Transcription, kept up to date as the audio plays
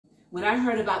When I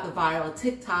heard about the viral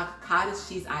TikTok cottage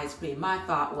cheese ice cream, my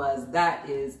thought was that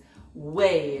is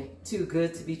way too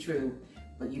good to be true.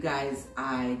 But you guys,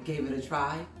 I gave it a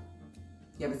try.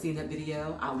 If you haven't seen that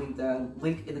video, I'll leave the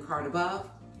link in the card above.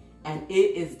 And it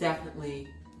is definitely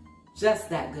just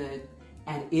that good.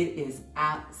 And it is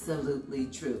absolutely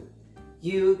true.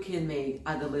 You can make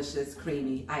a delicious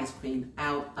creamy ice cream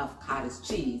out of cottage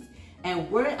cheese. And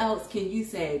where else can you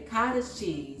say cottage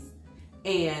cheese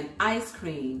and ice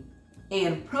cream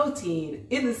and protein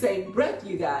in the same breath,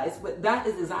 you guys? But that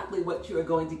is exactly what you are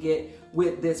going to get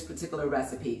with this particular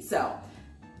recipe. So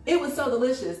it was so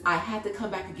delicious, I had to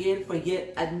come back again for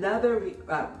yet another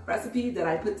recipe that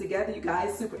I put together. You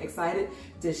guys, super excited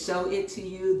to show it to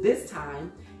you. This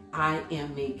time, I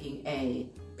am making a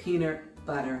peanut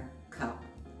butter cup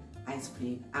ice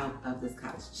cream out of this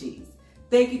cottage cheese.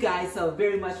 Thank you guys so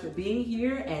very much for being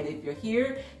here. And if you're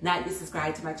here, not yet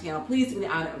subscribed to my channel, please do me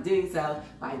the honor of doing so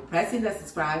by pressing the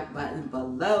subscribe button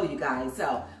below, you guys.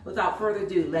 So without further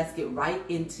ado, let's get right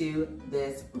into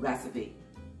this recipe.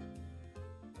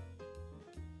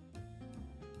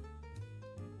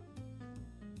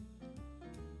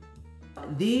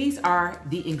 These are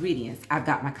the ingredients. I've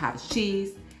got my cottage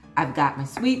cheese, I've got my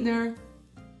sweetener,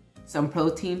 some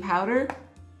protein powder,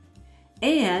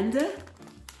 and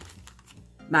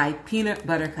my peanut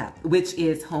butter cup, which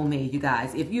is homemade, you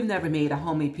guys. If you've never made a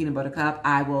homemade peanut butter cup,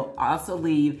 I will also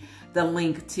leave the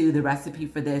link to the recipe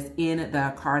for this in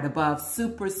the card above.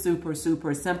 Super, super,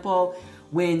 super simple.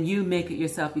 When you make it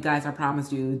yourself, you guys, I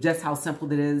promise you just how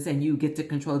simple it is, and you get to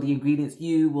control the ingredients.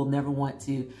 You will never want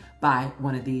to buy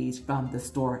one of these from the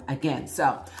store again.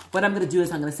 So what I'm gonna do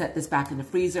is I'm gonna set this back in the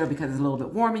freezer because it's a little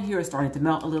bit warm in here. It's starting to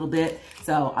melt a little bit.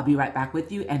 So I'll be right back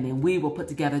with you, and then we will put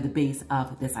together the base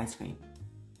of this ice cream.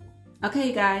 Okay,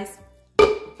 you guys,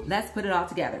 let's put it all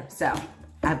together. So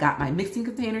I've got my mixing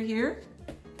container here,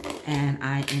 and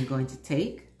I am going to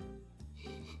take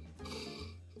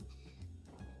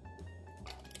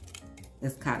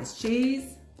this cottage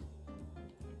cheese.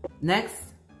 Next,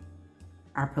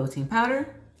 our protein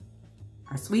powder,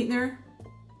 our sweetener.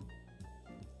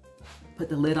 Put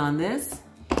the lid on this.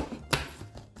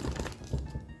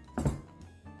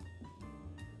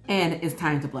 And it's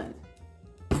time to blend.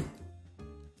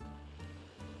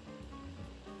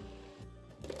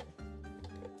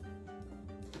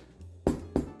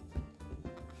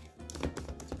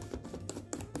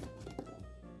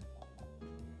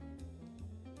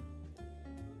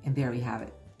 And there we have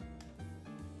it.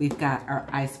 We've got our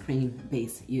ice cream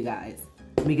base, you guys.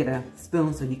 Let me get a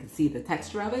spoon so you can see the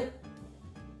texture of it.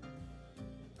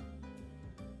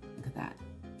 Look at that.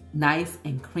 Nice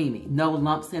and creamy. No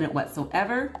lumps in it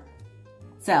whatsoever.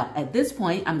 So at this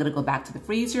point, I'm gonna go back to the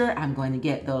freezer. I'm going to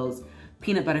get those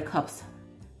peanut butter cups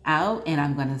out, and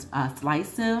I'm gonna slice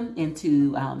them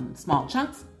into small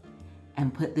chunks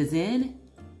and put this in,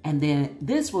 and then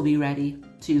this will be ready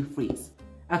to freeze.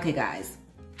 Okay, guys.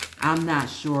 I'm not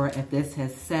sure if this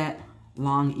has set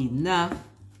long enough.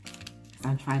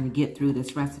 I'm trying to get through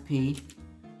this recipe,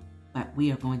 but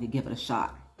we are going to give it a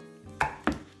shot.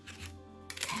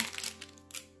 Okay.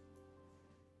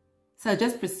 So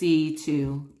just proceed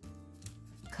to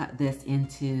cut this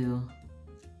into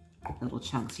little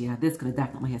chunks. Yeah, this could have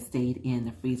definitely have stayed in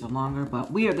the freezer longer,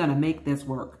 but we are gonna make this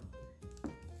work.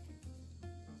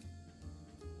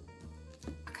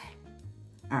 Okay.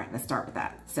 All right, let's start with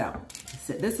that. So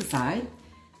set this aside.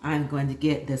 I'm going to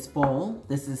get this bowl.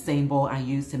 This is the same bowl I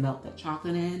used to melt the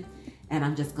chocolate in. And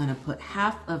I'm just gonna put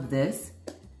half of this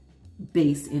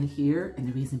base in here. And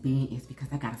the reason being is because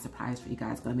I got a surprise for you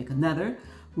guys. Gonna make another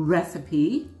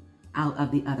recipe out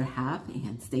of the other half,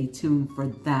 and stay tuned for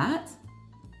that.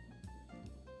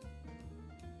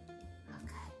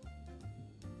 Okay.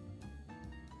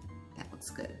 That looks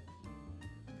good.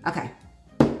 Okay,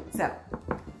 so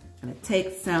I'm gonna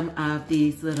take some of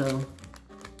these little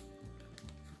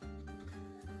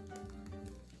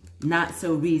not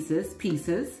so Reese's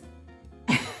pieces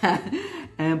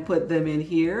and put them in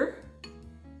here.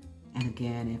 And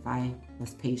again, if I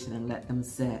was patient and let them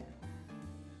set,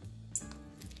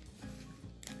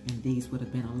 and these would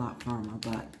have been a lot firmer,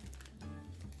 but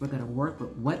we're gonna work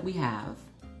with what we have.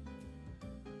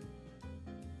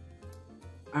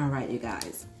 All right, you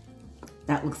guys,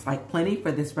 that looks like plenty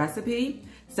for this recipe.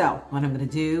 So what I'm gonna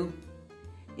do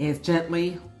is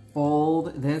gently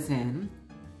fold this in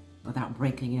without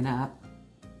breaking it up.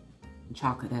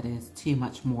 Chocolate, that is too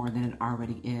much more than it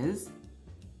already is.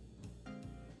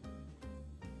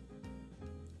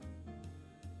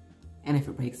 And if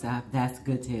it breaks up, that's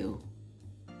good too.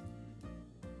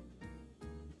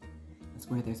 It's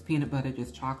where there's peanut butter,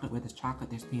 there's chocolate. Where there's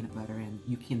chocolate, there's peanut butter, and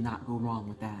you cannot go wrong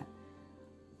with that.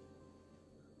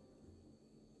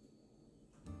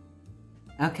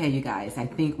 Okay, you guys, I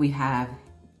think we have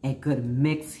a good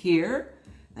mix here.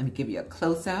 Let me give you a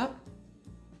close-up.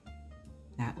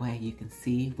 That way you can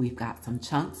see we've got some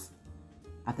chunks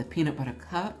of the peanut butter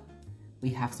cup.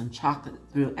 We have some chocolate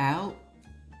throughout,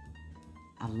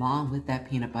 along with that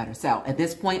peanut butter. So at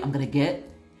this point, I'm gonna get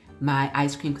my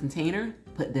ice cream container,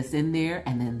 put this in there,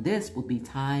 and then this will be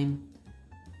time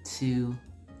to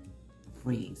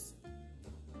freeze.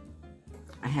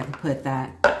 I had to put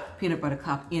that peanut butter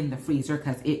cup in the freezer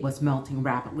because it was melting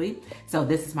rapidly. So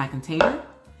this is my container.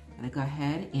 I'm gonna go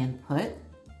ahead and put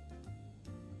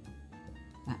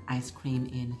my ice cream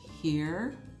in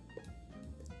here.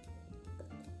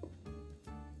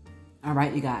 All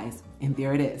right, you guys, and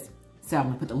there it is. So I'm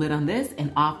gonna put the lid on this,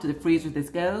 and off to the freezer this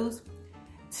goes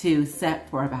to set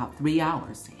for about 3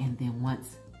 hours. And then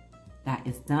once that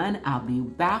is done, I'll be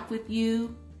back with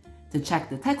you to check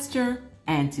the texture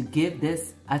and to give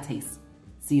this a taste.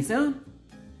 See you soon.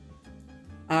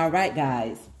 All right,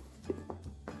 guys.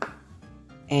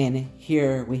 And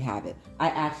here we have it. I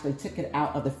actually took it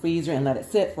out of the freezer and let it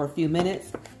sit for a few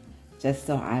minutes just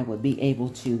so I would be able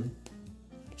to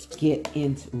get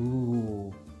into,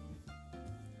 ooh.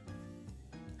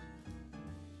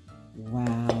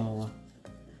 Wow.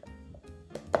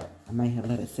 I may have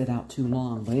let it sit out too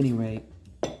long, but anyway,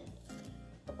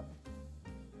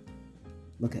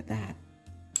 look at that.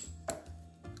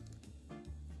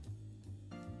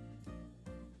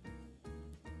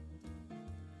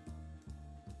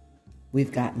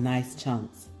 We've got nice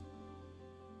chunks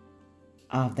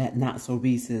of that Not So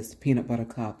Reese's peanut butter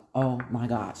cup. Oh my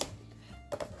gosh.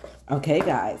 Okay,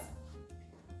 guys.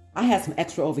 I had some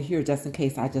extra over here just in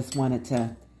case I just wanted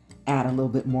to add a little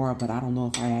bit more, but I don't know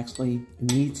if I actually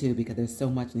need to because there's so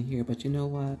much in here. But you know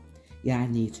what? Yeah, I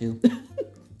need to.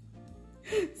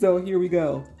 So here we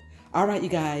go. All right, you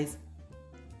guys.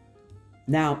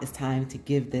 Now it's time to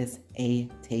give this a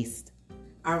taste.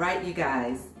 All right, you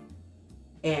guys.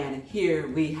 And here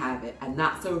we have it, a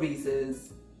Not So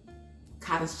Reese's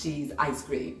cottage cheese ice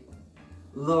cream.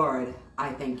 Lord,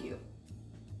 I thank you.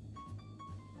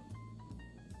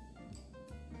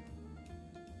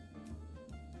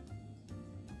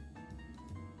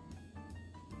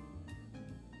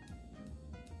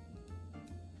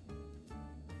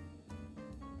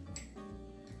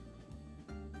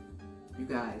 You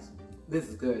guys, this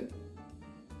is good.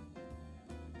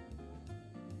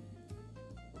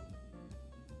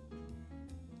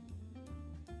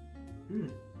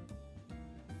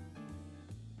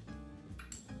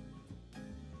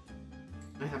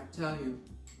 I have to tell you,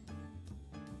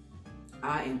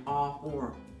 I am all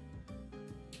for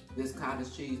this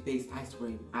cottage cheese based ice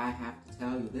cream. I have to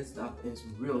tell you, this stuff is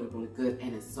really, really good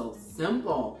and it's so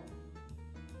simple.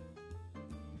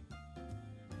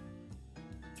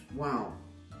 Wow.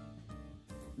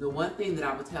 The one thing that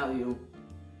I will tell you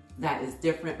that is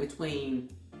different between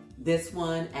this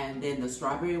one and then the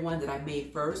strawberry one that I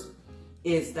made first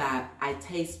is that I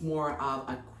taste more of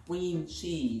a cream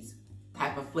cheese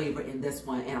type of flavor in this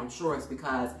one, and I'm sure it's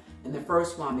because in the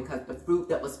first one, because the fruit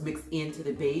that was mixed into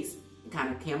the base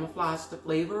kind of camouflaged the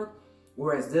flavor,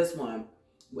 whereas this one,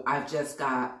 I've just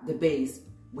got the base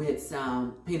with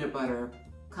some peanut butter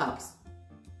cups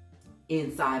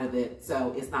inside of it,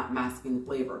 so it's not masking the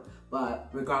flavor. But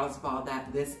regardless of all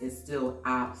that, this is still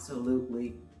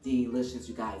absolutely delicious,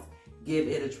 you guys. Give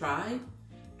it a try,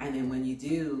 and then when you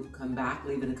do, come back,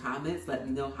 leave in the comments, let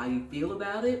me know how you feel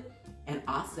about it. And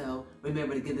also,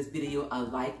 remember to give this video a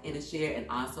like and a share, and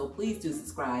also please do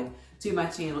subscribe to my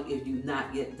channel if you've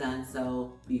not yet done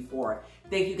so before.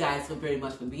 Thank you guys so very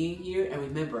much for being here, and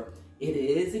remember, it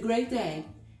is a great day,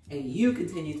 and you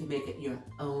continue to make it your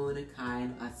own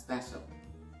kind of special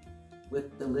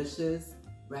with delicious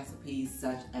recipes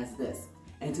such as this.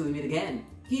 And until we meet again,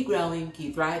 keep growing,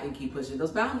 keep thriving, keep pushing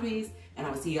those boundaries, and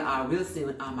I will see you all real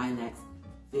soon on my next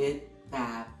Fit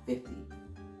Fab 50.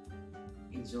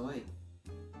 Enjoy.